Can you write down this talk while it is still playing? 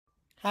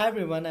Hi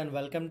everyone and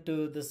welcome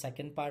to the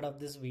second part of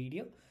this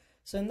video.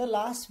 So in the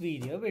last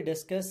video we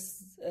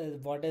discussed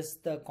what is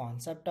the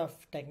concept of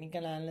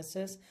technical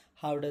analysis,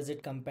 how does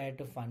it compare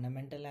to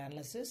fundamental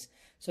analysis.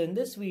 So in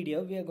this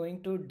video we are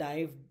going to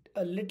dive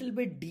a little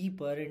bit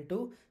deeper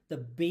into the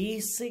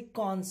basic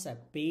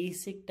concept,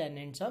 basic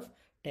tenets of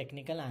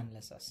technical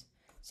analysis.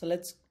 So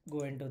let's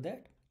go into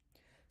that.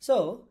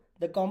 So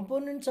the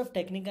components of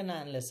technical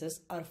analysis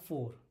are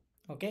four.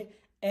 Okay,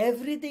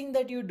 everything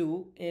that you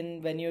do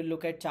when you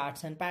look at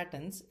charts and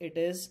patterns, it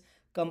is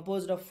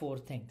composed of four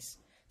things.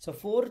 So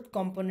four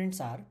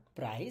components are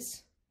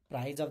price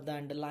of the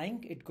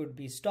underlying. It could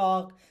be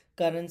stock,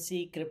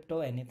 currency, crypto,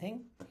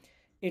 anything.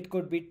 It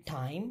could be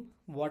time.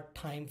 What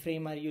time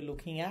frame are you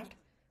looking at?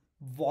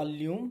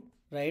 Volume,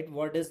 right?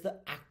 What is the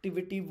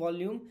activity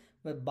volume?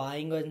 With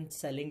buying and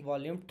selling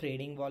volume,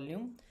 trading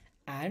volume,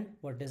 and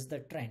what is the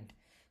trend?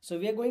 So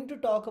we are going to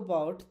talk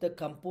about the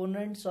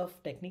components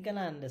of technical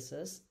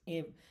analysis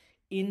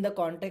in the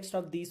context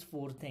of these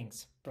four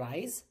things: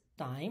 price,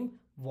 time,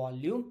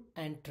 volume,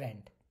 and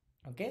trend.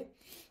 Okay.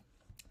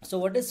 So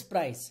what is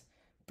price?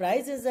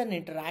 Price is an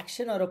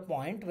interaction or a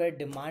point where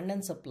demand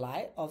and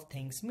supply of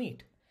things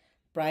meet.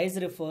 Price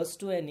refers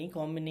to any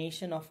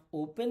combination of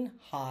open,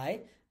 high,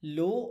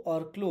 low,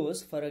 or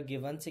close for a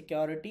given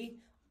security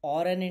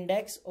or an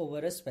index over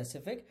a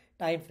specific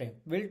time frame.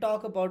 We'll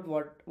talk about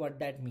what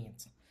that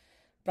means.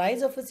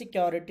 Price of a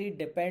security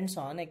depends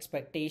on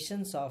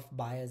expectations of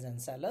buyers and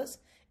sellers.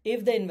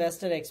 If the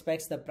investor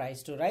expects the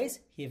price to rise,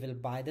 he will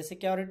buy the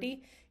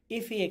security.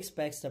 If he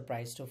expects the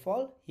price to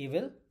fall, he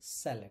will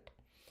sell it.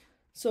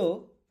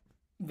 So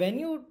when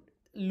you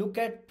look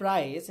at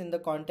price in the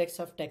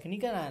context of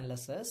technical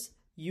analysis,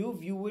 you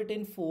view it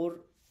in four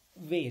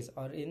ways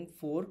or in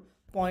four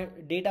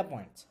data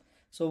points.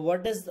 So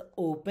what is the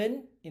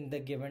open in the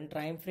given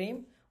time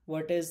frame?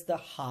 What is the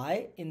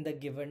high in the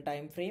given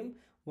time frame?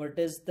 What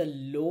is the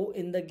low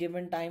in the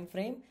given time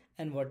frame,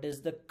 and what is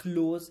the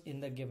close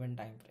in the given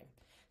time frame?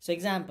 So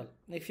example,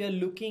 if you're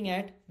looking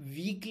at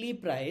weekly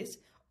price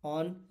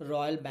on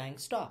Royal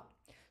Bank stock,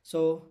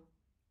 so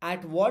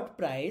at what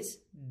price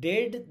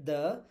did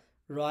the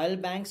Royal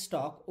Bank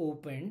stock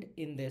opened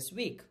in this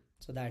week?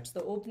 So that's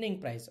the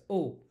opening price.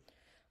 Oh,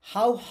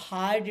 how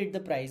high did the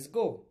price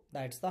go?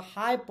 That's the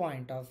high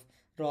point of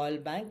Royal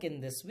Bank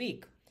in this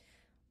week.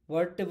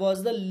 What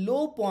was the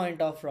low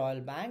point of Royal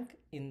Bank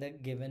in the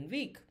given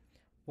week?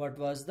 What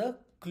was the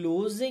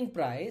closing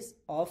price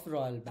of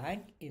Royal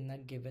Bank in a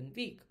given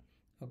week?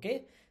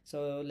 Okay,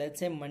 so let's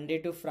say Monday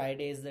to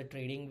Friday is the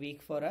trading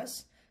week for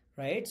us,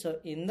 right? So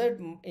in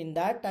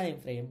that time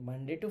frame,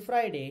 Monday to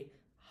Friday,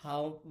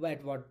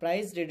 at what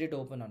price did it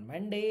open on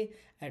Monday?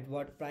 At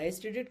what price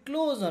did it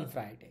close on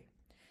Friday?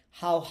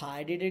 How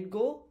high did it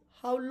go?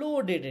 How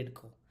low did it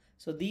go?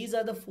 So these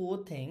are the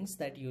four things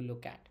that you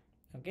look at.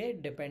 Okay,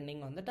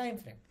 depending on the time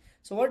frame.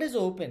 So what is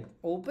open?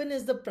 Open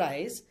is the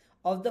price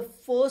of the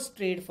first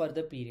trade for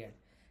the period.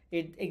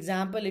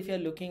 Example, if you're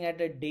looking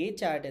at a day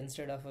chart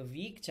instead of a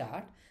week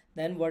chart,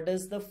 then what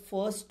is the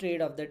first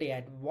trade of the day?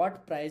 At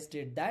what price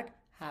did that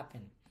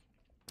happen?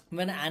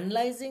 When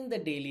analyzing the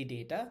daily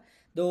data,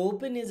 the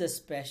open is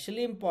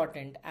especially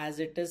important as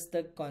it is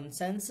the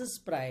consensus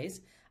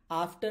price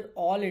after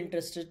all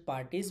interested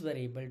parties were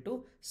able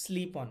to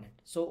sleep on it.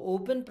 So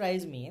open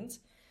price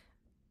means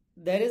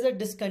there is a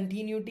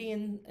discontinuity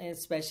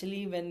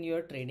especially when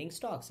you're trading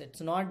stocks. It's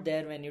not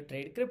there when you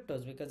trade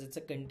cryptos because it's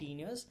a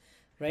continuous,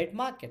 right,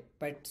 market.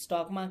 But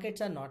stock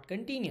markets are not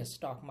continuous.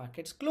 Stock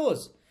markets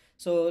close.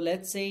 So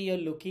let's say you're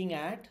looking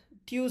at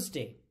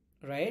Tuesday,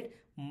 right?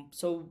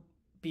 So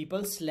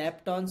people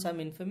slept on some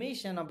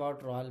information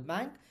about Royal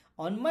Bank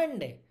on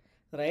Monday,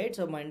 right?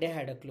 So Monday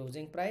had a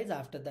closing price.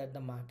 After that,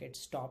 the market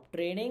stopped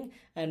trading,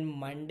 and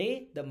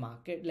Monday, the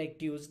market, like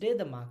Tuesday,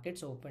 the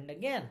markets opened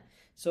again.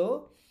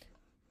 So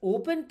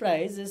open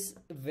price is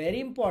very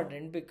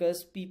important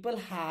because people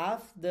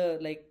have the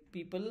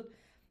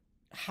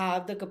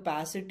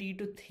capacity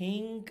to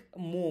think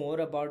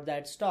more about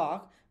that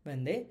stock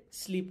when they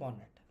sleep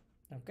on it.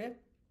 Okay.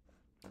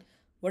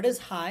 What is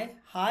high?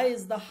 High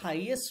is the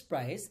highest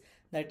price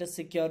that a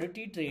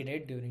security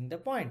traded during the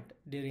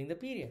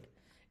period.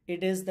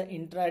 It is the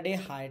intraday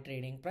high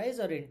trading price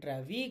or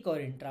intra-week or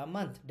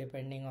intra-month,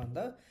 depending on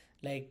the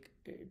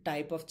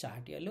type of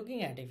chart you're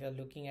looking at. If you're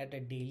looking at a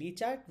daily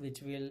chart,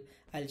 which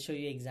I'll show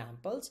you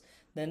examples,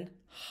 then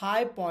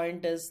high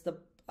is the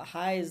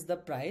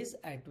price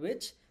at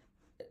which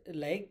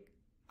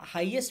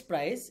highest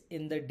price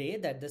in the day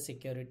that the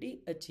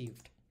security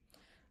achieved.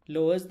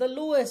 Low is the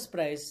lowest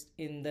price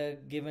in the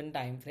given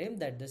time frame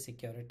that the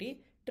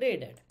security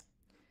traded.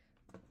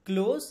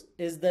 Close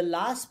is the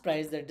last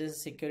price that the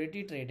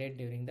security traded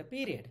during the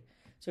period.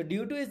 So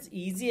due to its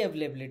easy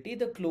availability,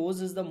 the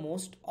close is the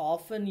most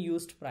often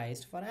used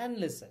price for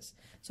analysis.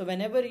 So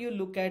whenever you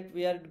look at,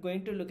 we are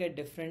going to look at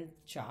different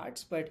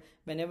charts, but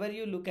whenever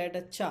you look at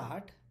a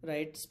chart,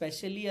 right,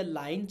 especially a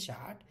line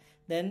chart,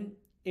 then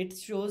it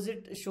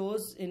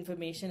shows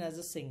information as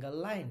a single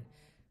line,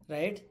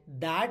 right?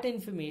 That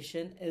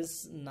information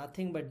is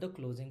nothing but the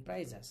closing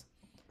prices.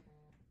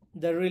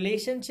 The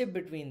relationship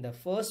between the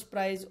first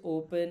price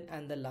open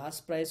and the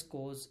last price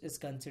close is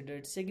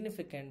considered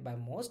significant by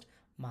most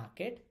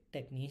market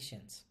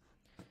technicians.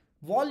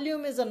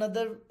 Volume is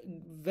another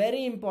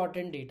very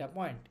important data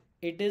point.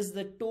 It is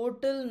the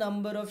total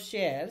number of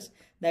shares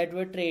that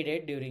were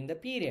traded during the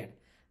period.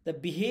 The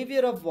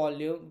behavior of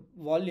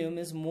volume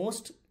is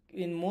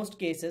in most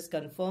cases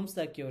confirms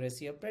the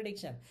accuracy of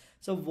prediction.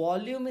 So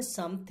volume is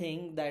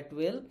something that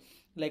will,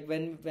 like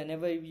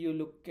whenever you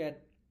look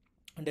at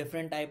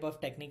different type of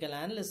technical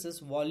analysis,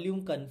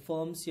 volume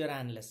confirms your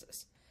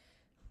analysis.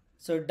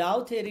 So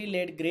Dow theory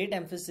laid great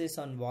emphasis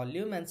on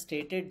volume and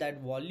stated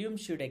that volume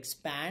should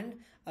expand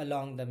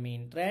along the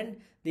main trend.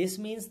 This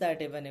means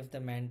that even if the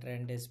main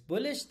trend is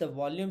bullish, the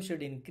volume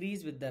should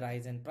increase with the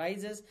rise in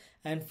prices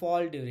and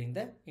fall during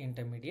the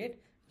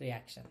intermediate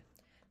reaction.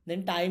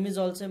 Then time is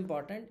also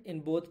important.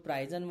 In both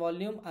price and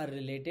volume are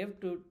relative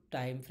to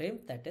time frame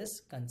that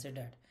is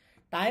considered.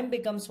 Time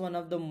becomes one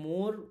of the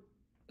more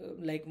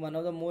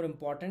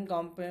important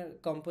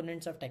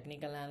components of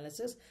technical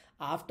analysis.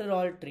 After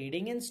all,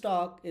 trading in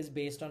stock is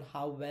based on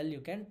how well you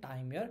can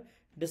time your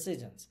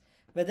decisions.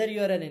 Whether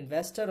you are an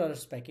investor or a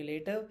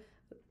speculator,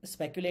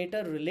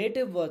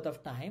 relative worth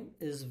of time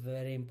is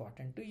very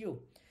important to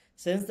you.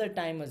 Since the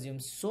time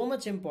assumes so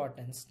much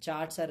importance,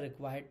 charts are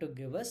required to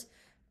give us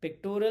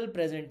pictorial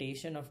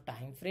presentation of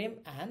time frame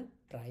and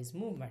price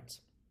movements.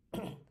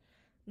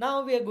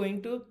 Now we are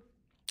going to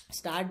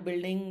start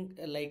building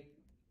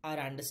our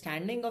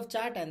understanding of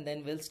chart, and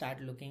then we'll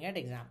start looking at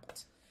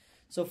examples.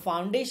 So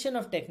foundation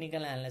of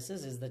technical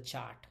analysis is the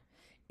chart.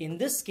 In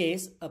this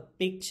case, a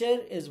picture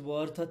is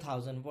worth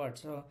 1,000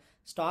 words. So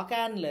stock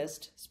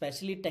analyst,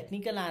 especially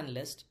technical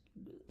analyst,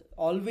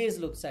 always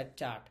looks at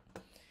chart.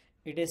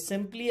 It is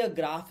simply a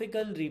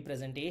graphical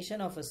representation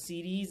of a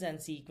series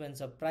and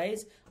sequence of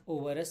price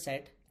over a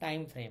set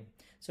time frame.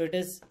 So it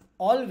is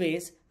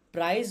always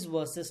price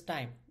versus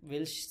time.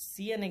 We'll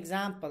see an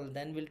example,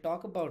 then we'll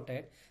talk about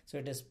it. So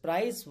it is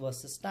price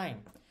versus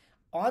time.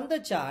 On the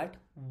chart,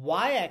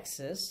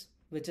 y-axis,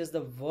 which is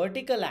the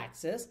vertical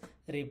axis,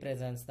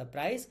 represents the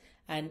price,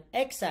 and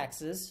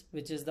x-axis,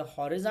 which is the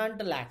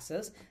horizontal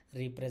axis,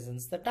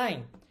 represents the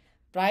time.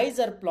 Prices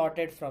are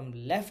plotted from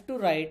left to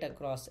right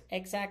across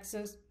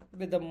x-axis,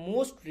 with the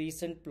most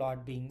recent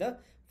plot being the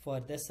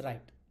furthest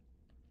right.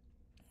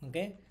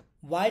 Okay.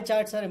 Why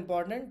charts are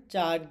important?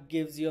 Chart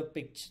gives you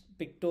a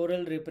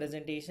pictorial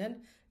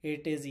representation.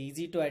 It is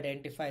easy to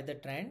identify the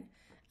trend,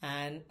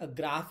 and a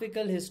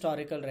graphical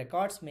historical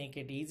records make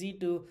it easy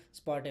to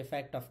spot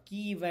effect of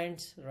key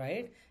events,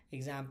 right?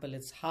 Example,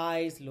 it's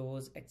highs,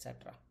 lows,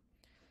 etc.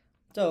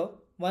 So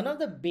one of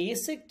the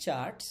basic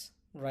charts,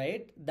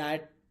 right,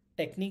 that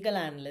technical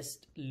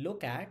analysts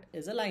look at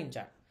is a line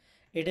chart.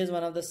 It is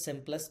one of the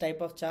simplest type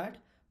of chart.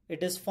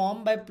 It is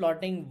formed by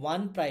plotting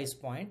one price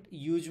point,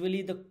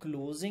 usually the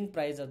closing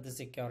price of the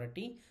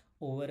security,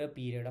 over a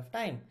period of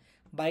time.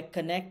 By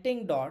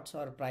connecting dots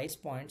or price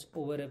points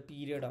over a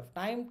period of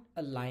time,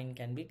 a line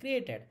can be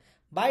created.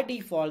 By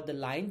default, the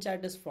line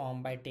chart is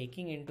formed by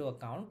taking into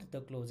account the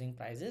closing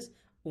prices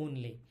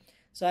only.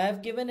 So I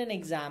have given an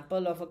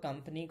example of a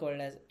company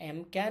called as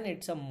MCAN.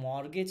 It's a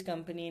mortgage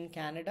company in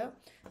Canada.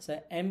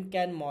 So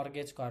MCAN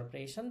Mortgage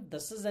Corporation.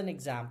 This is an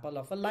example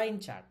of a line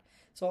chart.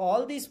 So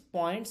all these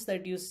points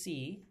that you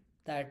see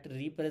that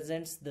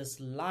represents this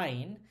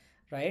line,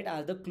 right,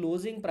 are the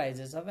closing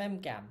prices of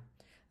MCAN,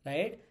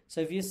 right?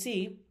 So if you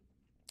see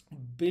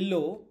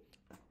below,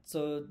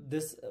 so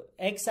this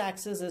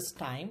x-axis is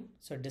time.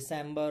 So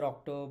December,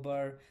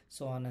 October,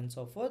 so on and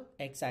so forth.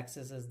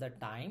 X-axis is the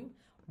time.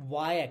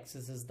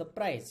 Y-axis is the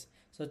price.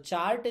 So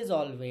chart is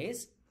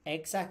always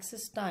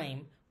x-axis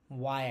time,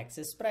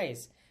 y-axis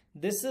price.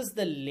 This is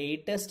the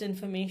latest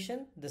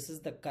information. This is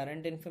the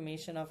current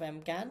information of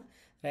MCAN,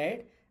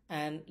 right?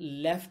 And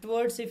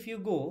leftwards if you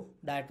go,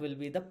 that will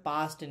be the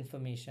past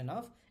information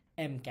of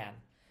MCAN.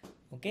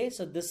 Okay,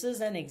 so this is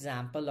an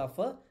example of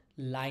a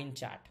line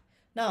chart.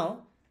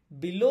 Now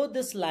below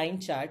this line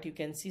chart you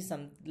can see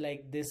some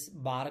like this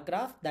bar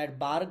graph. That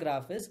bar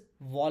graph is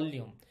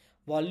volume.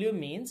 Volume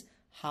means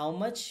how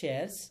much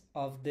shares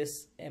of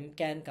this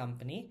MCAN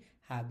company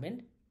have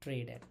been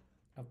traded.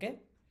 Okay.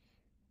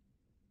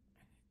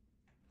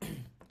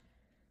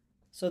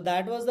 So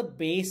that was the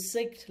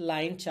basic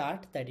line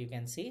chart that you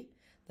can see.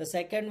 The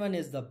second one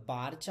is the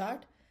bar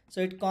chart. So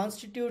it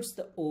constitutes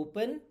the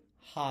open,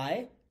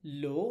 high,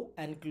 low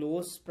and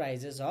close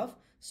prices of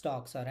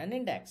stocks or an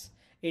index.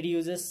 It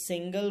uses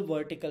single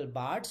vertical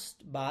bars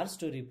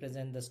to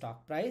represent the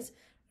stock price,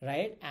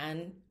 right?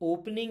 And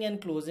opening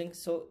and closing.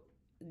 So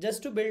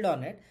just to build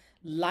on it,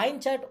 line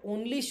chart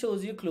only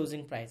shows you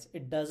closing price.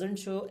 It doesn't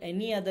show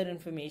any other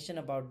information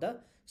about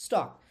the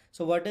stock.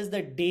 So what is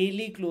the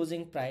daily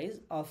closing price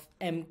of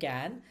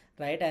MCAN,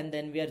 right? And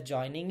then we are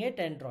joining it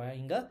and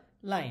drawing a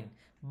line.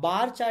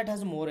 Bar chart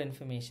has more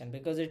information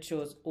because it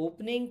shows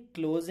opening,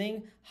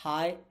 closing,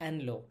 high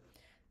and low.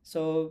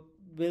 So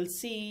we'll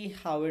see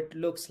how it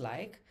looks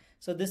like.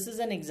 So this is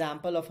an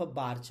example of a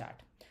bar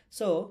chart.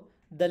 So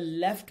the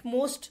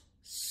leftmost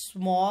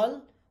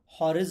small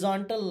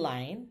horizontal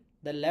line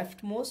the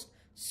leftmost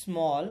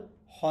small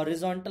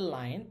horizontal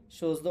line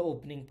shows the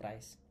opening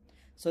price.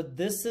 So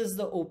this is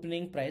the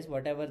opening price,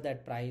 whatever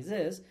that price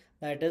is,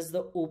 that is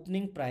the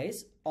opening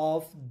price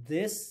of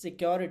this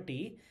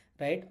security,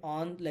 right,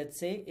 on, let's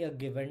say, a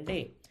given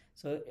day.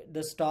 So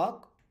the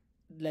stock,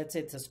 let's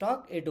say it's a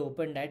stock, it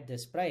opened at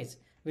this price,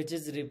 which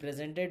is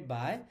represented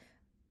by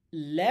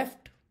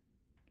left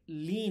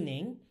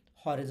leaning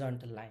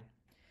horizontal line.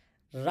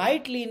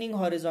 Right leaning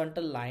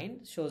horizontal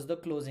line shows the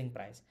closing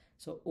price.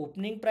 So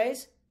opening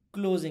price,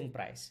 closing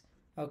price.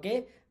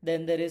 Okay,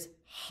 then there is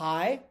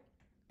high,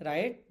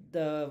 right?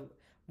 The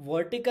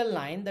vertical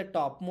line, the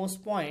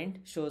topmost point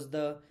shows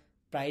the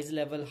price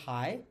level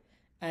high,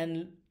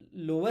 and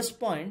lowest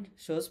point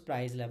shows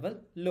price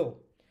level low.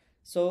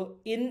 So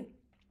in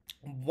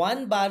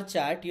one bar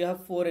chart, you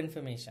have four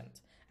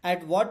informations.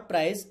 At what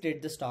price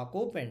did the stock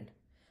open?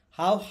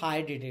 How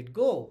high did it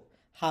go?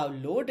 How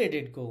low did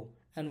it go?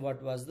 And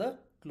what was the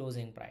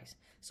closing price?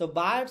 So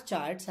bar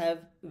charts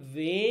have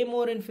way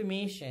more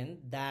information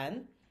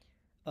than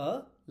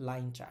a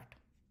line chart.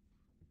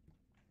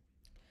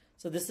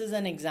 So this is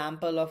an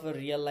example of a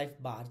real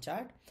life bar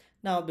chart.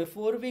 Now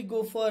before we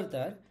go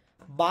further,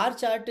 bar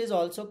chart is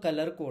also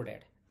color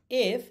coded.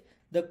 If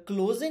the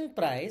closing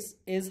price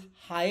is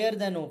higher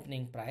than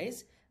opening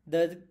price,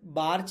 the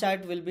bar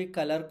chart will be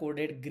color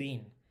coded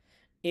green.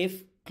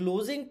 If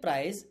closing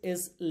price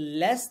is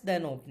less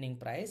than opening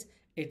price,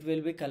 it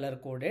will be color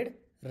coded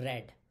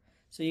red.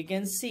 So you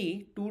can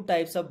see two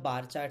types of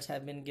bar charts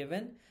have been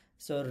given.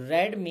 So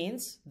red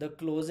means the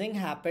closing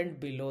happened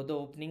below the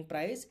opening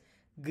price.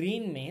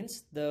 Green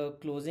means the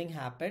closing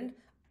happened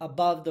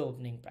above the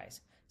opening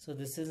price. So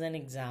this is an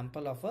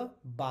example of a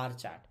bar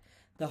chart.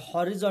 The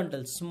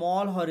horizontal,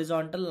 small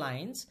horizontal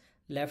lines,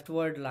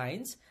 leftward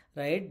lines,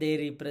 right, they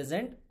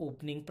represent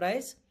opening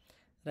price,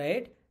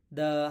 right?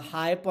 The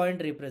high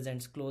point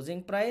represents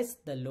closing price.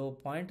 The low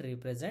point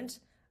represents,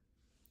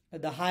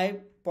 the high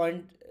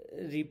point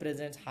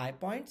represents high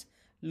points.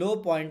 Low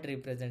point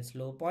represents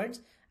low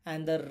points.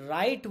 And the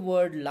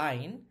rightward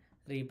line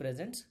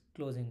represents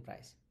closing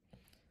price.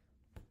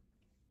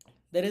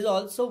 There is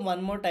also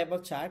one more type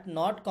of chart,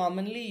 not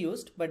commonly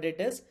used, but it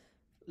is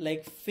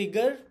like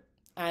figure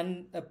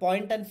and a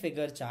point and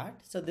figure chart.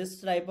 So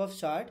this type of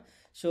chart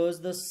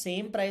shows the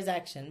same price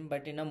action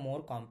but in a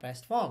more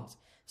compressed forms.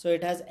 So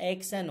it has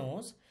X and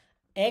O's.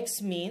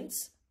 X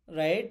means,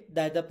 right,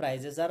 that the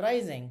prices are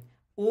rising.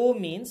 O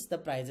means the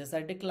prices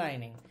are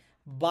declining.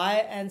 Buy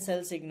and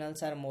sell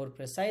signals are more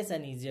precise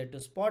and easier to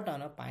spot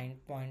on a point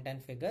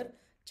and figure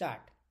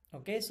chart.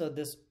 Okay, so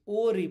this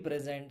O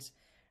represents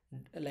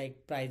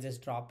like prices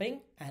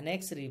dropping and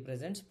X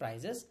represents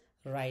prices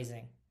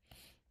rising.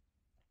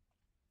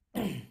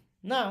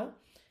 Now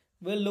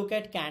we'll look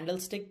at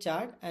candlestick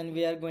chart, and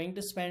we are going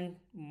to spend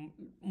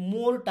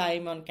more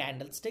time on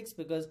candlesticks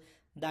because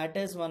that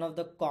is one of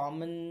the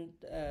common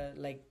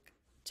like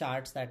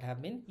charts that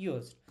have been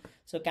used.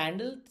 So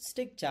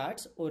candlestick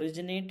charts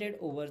originated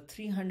over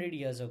 300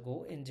 years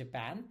ago in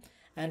Japan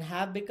and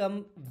have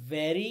become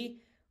very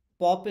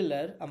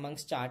popular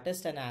amongst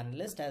chartists and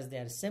analysts as they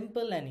are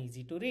simple and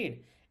easy to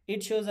read.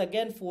 It shows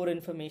again four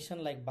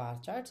information like bar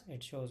charts.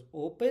 It shows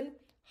open,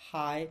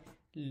 high,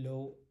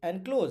 low,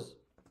 and close.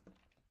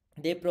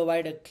 They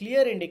provide a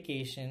clear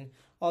indication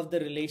of the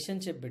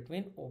relationship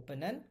between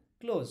open and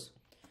close.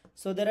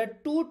 So there are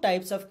two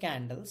types of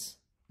candles,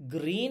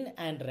 green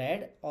and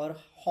red, or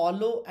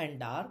hollow and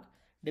dark,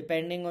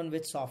 depending on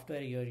which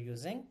software you're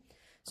using.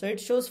 So it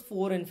shows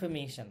four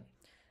information.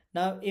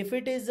 Now if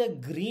it is a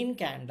green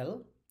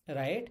candle,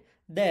 right,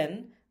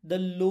 then the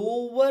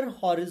lower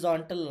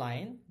horizontal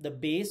line, the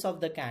base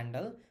of the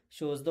candle,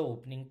 shows the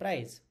opening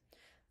price.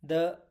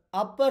 The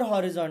upper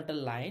horizontal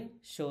line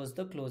shows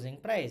the closing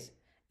price.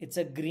 It's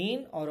a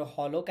green or a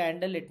hollow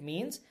candle. It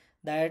means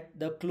that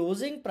the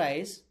closing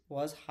price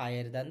was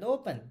higher than the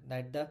open,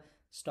 that the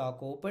stock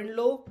opened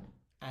low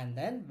and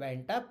then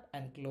went up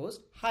and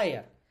closed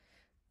higher.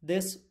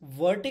 This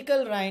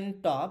vertical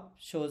line top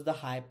shows the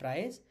high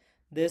price.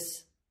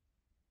 This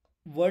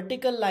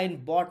vertical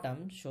line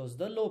bottom shows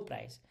the low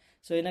price.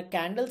 So in a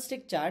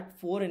candlestick chart,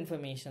 four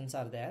informations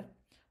are there.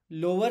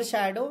 Lower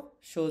shadow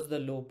shows the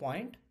low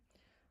point.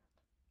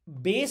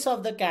 Base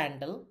of the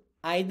candle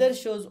either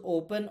shows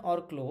open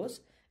or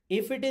close.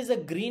 If it is a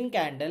green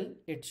candle,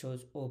 it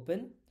shows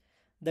open.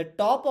 The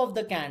top of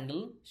the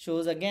candle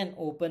shows again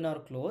open or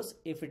close.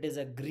 If it is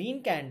a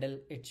green candle,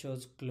 it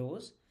shows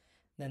close.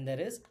 Then there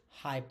is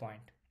high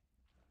point.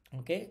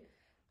 Okay.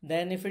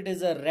 Then if it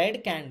is a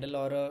red candle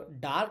or a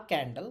dark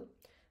candle,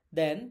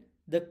 then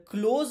the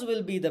close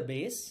will be the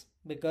base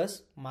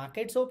because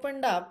markets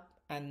opened up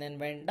and then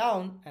went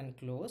down and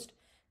closed.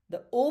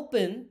 The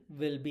open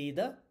will be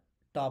the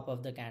top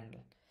of the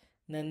candle.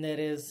 Then there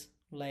is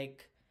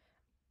like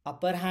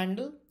upper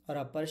handle or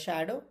upper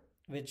shadow,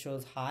 which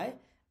shows high,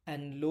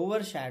 and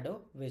lower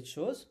shadow, which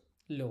shows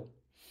low.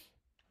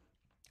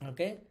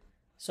 Okay,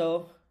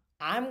 so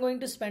I'm going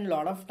to spend a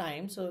lot of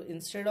time. So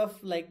instead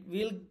of like,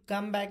 we'll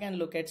come back and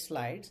look at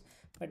slides,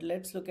 but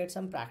let's look at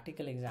some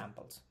practical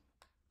examples.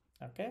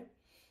 Okay,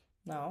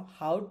 Now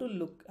how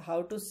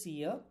to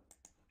see a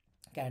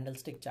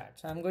candlestick chart.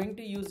 So I'm going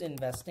to use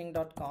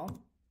investing.com.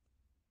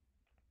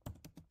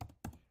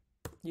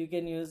 You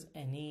can use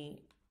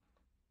any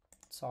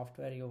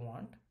software you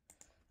want,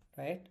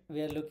 right?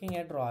 We are looking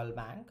at Royal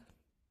Bank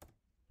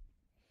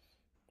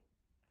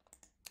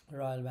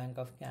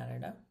of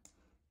Canada.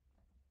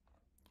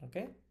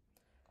 Okay,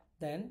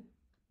 then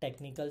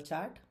technical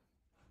chart,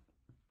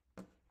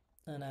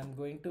 and I'm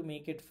going to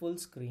make it full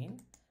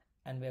screen,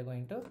 and we are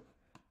going to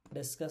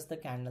discuss the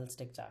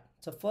candlestick chart.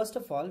 So first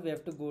of all, we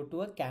have to go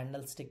to a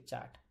candlestick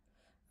chart,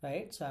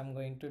 right? So I'm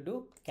going to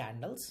do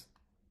candles.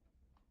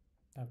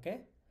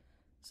 Okay,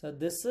 so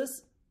this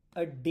is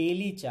a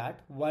daily chart.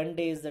 1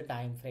 day is the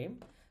time frame.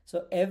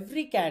 So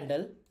every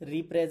candle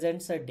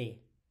represents a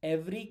day.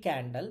 Every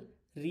candle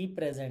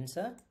represents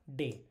a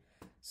day.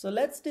 So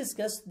let's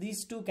discuss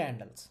these two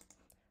candles,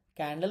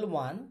 candle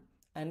 1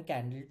 and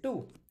candle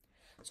 2.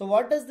 So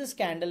what does this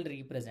candle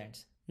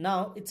represent?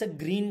 Now it's a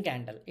green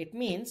candle. It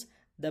means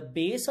the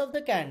base of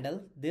the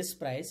candle, this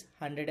price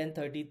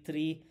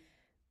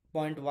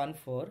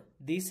 133.14,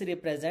 this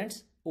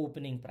represents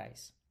opening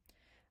price.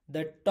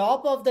 The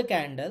top of the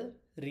candle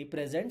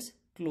represents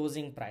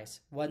closing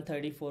price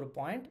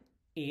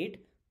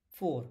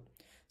 134.84.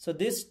 So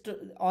this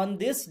on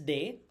this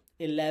day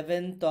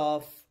 11th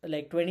of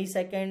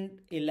 22nd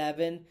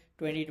 11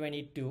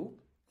 2022,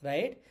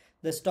 right,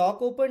 the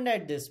stock opened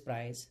at this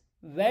price,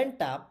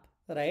 went up,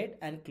 right,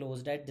 and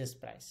closed at this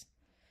price.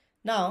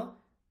 Now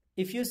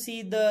if you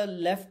see the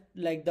left,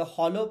 like the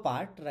hollow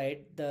part,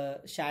 right,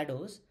 the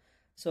shadows,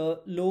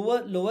 so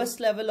lowest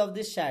level of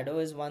this shadow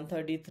is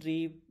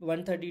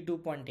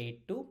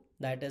 132.82,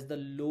 that is the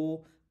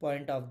low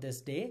point of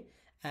this day,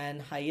 and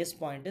highest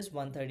point is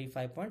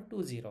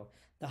 135.20,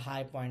 the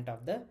high point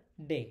of the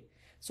day.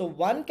 So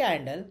one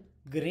candle,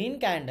 green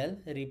candle,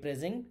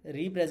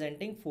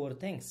 representing four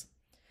things: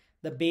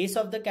 the base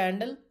of the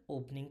candle,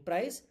 opening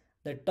price;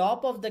 the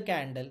top of the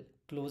candle,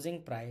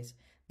 closing price;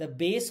 the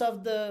base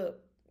of the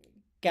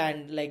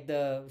candle, like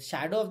the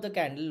shadow of the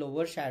candle,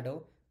 lower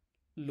shadow,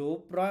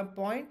 low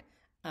point,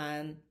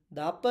 and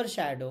the upper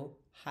shadow,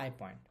 high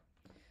point.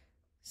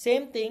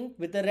 Same thing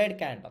with the red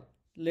candle,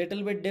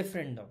 little bit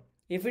different though.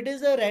 If it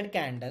is a red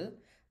candle,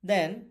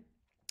 then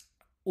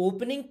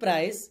opening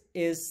price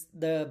is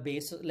the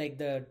base, like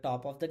the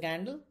top of the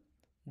candle.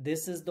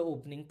 This is the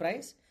opening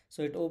price.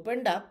 So it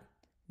opened up,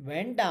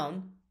 went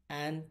down,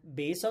 and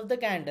base of the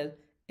candle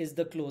is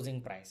the closing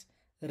price.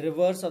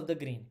 Reverse of the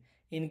green.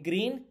 In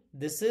green,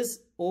 this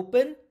is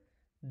open,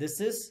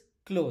 this is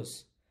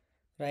close,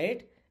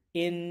 right?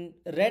 In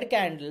red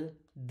candle,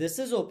 this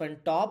is open,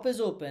 top is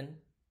open,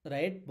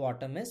 right?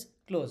 Bottom is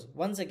closed.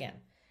 Once again,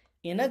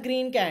 in a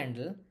green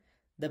candle,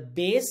 the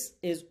base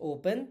is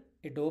open,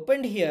 it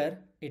opened here,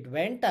 it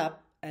went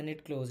up, and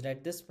it closed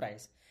at this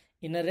price.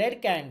 In a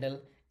red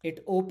candle,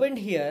 it opened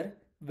here,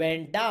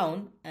 went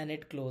down, and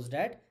it closed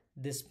at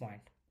this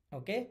point.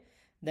 Okay,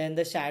 then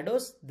the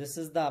shadows, this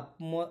is the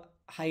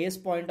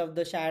highest point of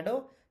the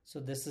shadow, so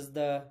this is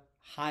the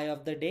high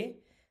of the day,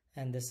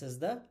 and this is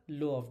the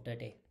low of the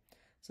day.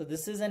 So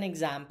this is an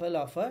example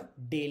of a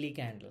daily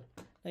candle.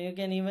 Now you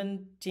can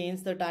even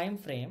change the time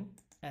frame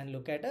and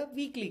look at a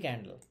weekly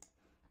candle.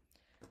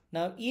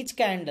 Now each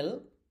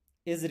candle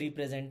is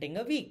representing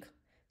a week.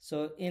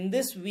 So in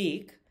this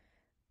week,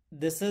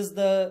 this is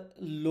the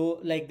low,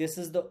 like this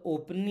is the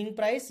opening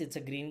price, it's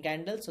a green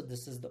candle, so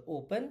this is the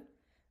open,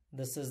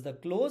 this is the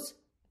close,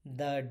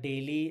 the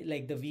daily,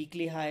 like the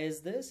weekly high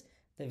is this,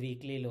 the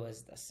weekly low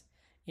is this.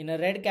 In a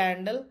red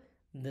candle,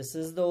 this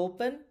is the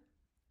open,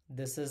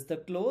 this is the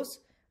close,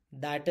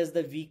 that is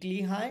the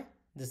weekly high,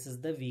 this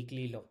is the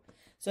weekly low.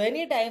 So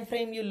any time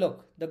frame you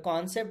look, the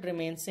concept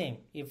remains same.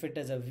 If it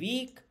is a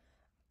week,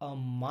 a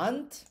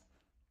month,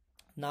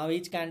 now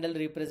each candle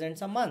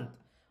represents a month,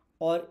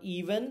 or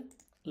even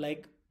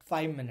like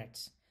 5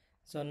 minutes.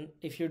 So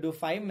if you do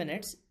 5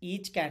 minutes,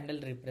 each candle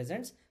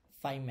represents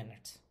 5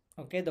 minutes.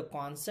 Okay, the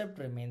concept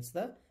remains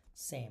the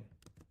same.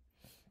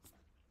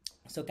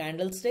 So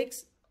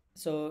candlesticks,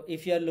 so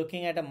if you are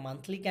looking at a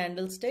monthly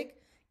candlestick,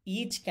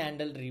 each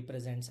candle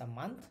represents a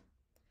month.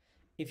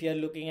 If you are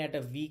looking at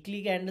a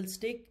weekly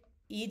candlestick,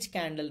 each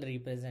candle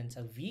represents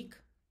a week.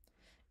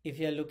 If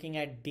you are looking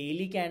at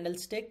daily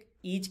candlestick,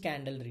 each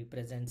candle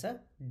represents a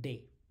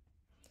day.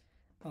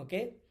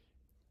 Okay.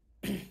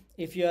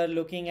 If you are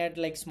looking at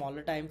like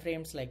smaller time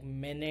frames like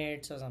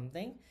minutes or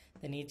something,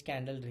 then each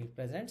candle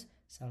represents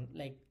some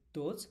like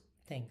those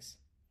things.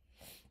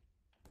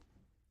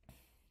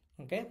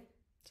 Okay,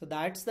 so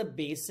that's the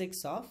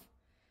basics of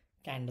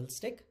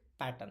candlestick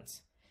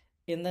patterns.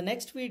 In the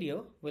next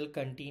video, we'll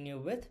continue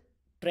with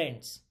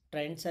trends.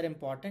 Trends are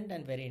important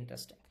and very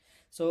interesting.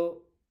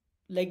 So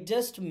like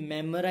just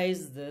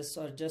memorize this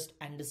or just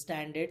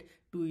understand it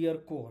to your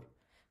core,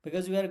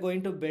 because we are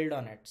going to build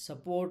on it.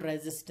 Support,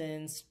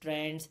 resistance,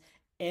 trends,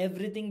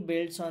 everything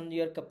builds on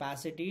your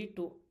capacity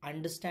to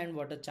understand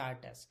what a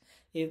chart is.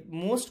 If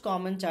most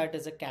common chart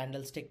is a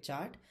candlestick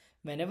chart,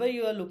 whenever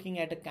you are looking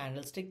at a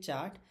candlestick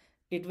chart,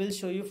 it will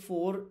show you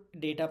 4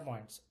 data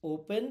points: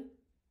 open,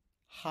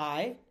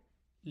 high,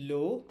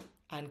 low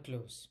and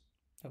close.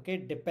 Okay,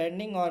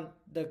 depending on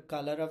the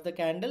color of the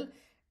candle,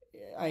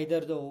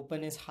 either the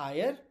open is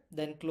higher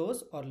than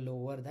close or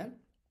lower than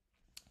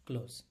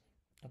close.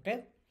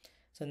 Okay,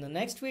 so in the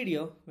next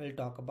video we'll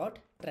talk about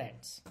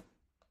trends.